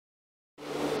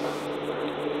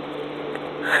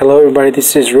Hello everybody,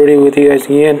 this is Rudy with you guys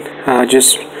again.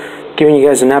 Just giving you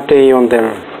guys an update on the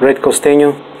red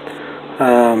costeño.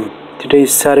 Today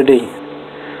is Saturday,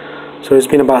 so it's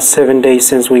been about 7 days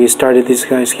since we started these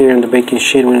guys here in the baking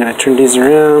sheet. We're gonna turn these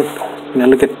around. We're gonna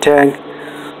look at the tag.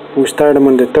 We started them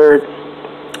on the 3rd.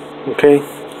 Okay,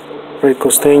 red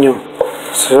costeño.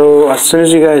 So as soon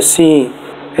as you guys see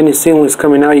any seedlings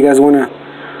coming out, you guys wanna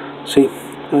see.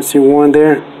 I see one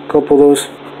there, a couple of those,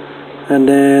 and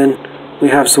then we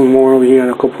have some more over here,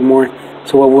 a couple more.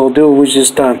 So what we'll do, we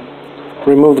just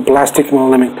remove the plastic. Well,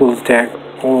 let me pull the tag.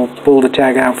 We'll pull the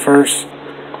tag out first,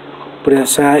 put it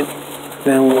aside,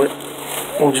 then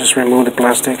we'll just remove the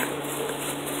plastic.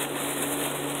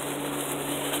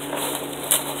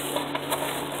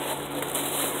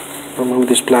 Remove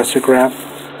this plastic wrap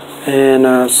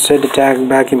and set the tag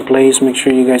back in place. Make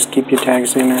sure you guys keep your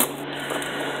tags in there.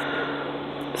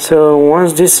 So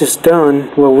once this is done,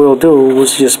 what we'll do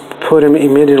is just put them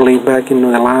immediately back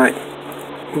into the light,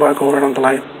 back over on the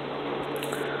light.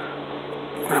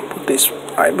 I'll put this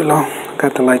right below.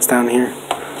 Got the lights down here.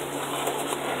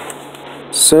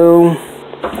 So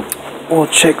we'll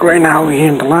check right now over here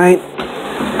in the light,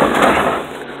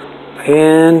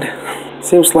 and it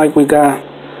seems like we got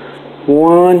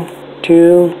 1,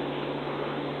 2,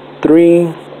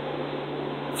 3,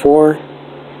 4,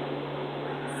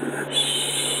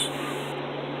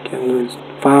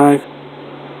 5,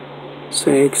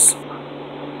 6,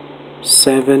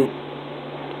 7,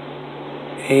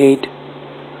 8.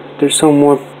 There's some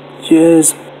more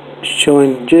just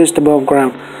showing just above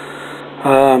ground.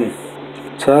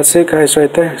 So that's it, guys,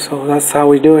 right there. So that's how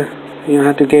we do it. You don't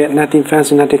have to get nothing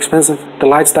fancy, nothing expensive. The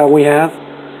lights that we have,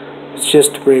 it's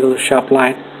just a regular shop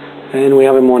light, and we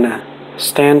have them on a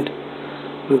stand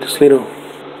with this little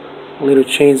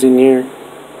chains in here.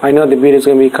 I know the video is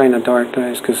gonna be kind of dark,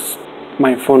 guys, because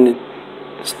my phone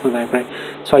is not that great.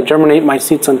 So I germinate my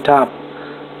seeds on top,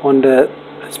 on the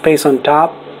space on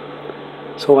top.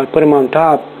 So I put them on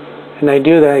top, and I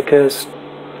do that because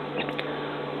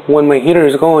when my heater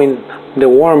is going, the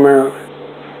warmer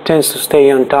tends to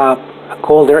stay on top.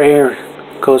 Colder air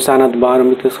goes down at the bottom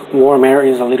because warm air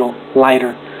is a little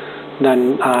lighter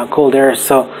than cold air.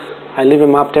 So I leave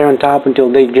them up there on top until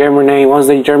they germinate. Once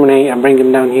they germinate, I bring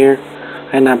them down here,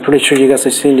 and I'm pretty sure you guys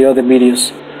have seen the other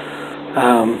videos.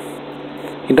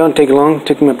 It don't take long. It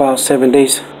took me about 7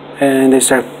 days, and they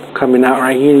start coming out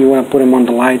right here. You want to put them on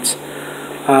the lights.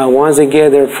 Once they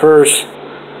get their first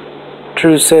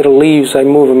true set of leaves, I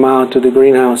move them out to the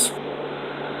greenhouse,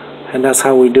 and that's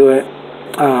how we do it.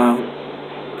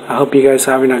 I hope you guys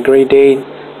are having a great day.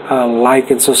 Like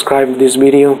and subscribe to this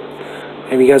video.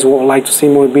 If you guys would like to see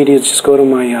more videos, just go to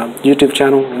my YouTube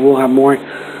channel, and we'll have more.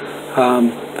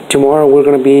 Tomorrow we're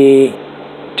going to be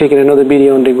taking another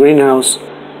video on the greenhouse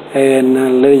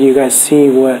and letting you guys see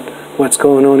what's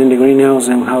going on in the greenhouse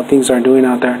and how things are doing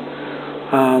out there.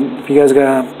 If you guys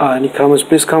got any comments,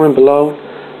 please comment below,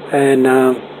 and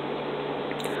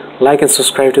like and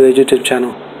subscribe to the YouTube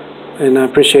channel. And I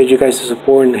appreciate you guys'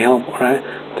 support and help. Alright,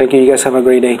 thank you. You guys have a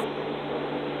great day.